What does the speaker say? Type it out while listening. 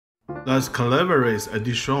That's Calaveras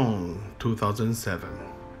Edicion 2007.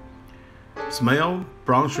 Smell,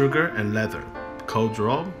 brown sugar and leather. Cold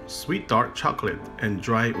draw, sweet dark chocolate and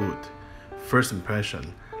dry wood. First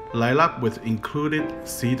impression, lilac with included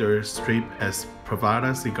cedar strip as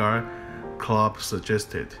Privada Cigar Club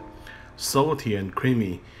suggested. Salty and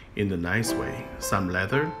creamy in the nice way. Some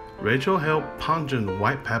leather, Retro-Hale pungent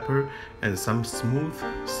white pepper and some smooth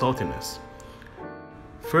saltiness.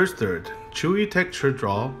 First third, chewy texture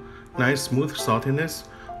draw, nice smooth saltiness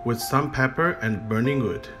with some pepper and burning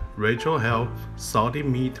wood. Retro-Hale salty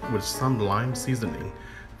meat with some lime seasoning.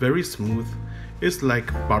 Very smooth, it's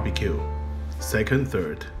like barbecue. Second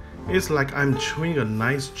third, it's like I'm chewing a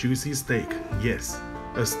nice juicy steak. Yes,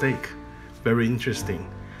 a steak. Very interesting.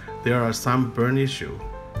 There are some burn issue.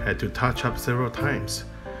 Had to touch up several times.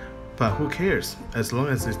 But who cares, as long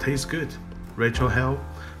as it tastes good. Retro-Hale,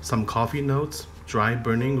 some coffee notes, dry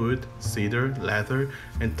burning wood, cedar, leather,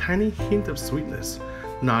 and tiny hint of sweetness.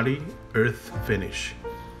 Nutty, earth finish.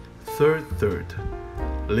 Third,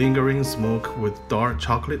 lingering smoke with dark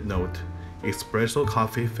chocolate note, espresso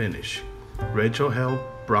coffee finish. Retro-Hale,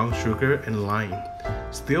 brown sugar and lime.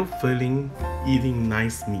 Still feeling eating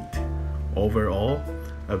nice meat. Overall,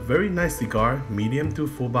 a very nice cigar, medium to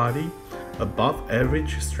full body, above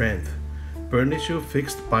average strength. Burn issue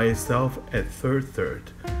fixed by itself at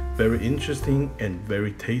third. Very interesting and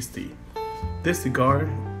very tasty. This cigar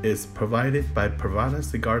is provided by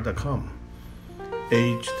PrivadaCigar.com.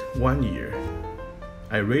 Aged 1 year.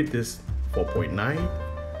 I rate this 4.9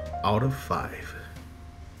 out of 5.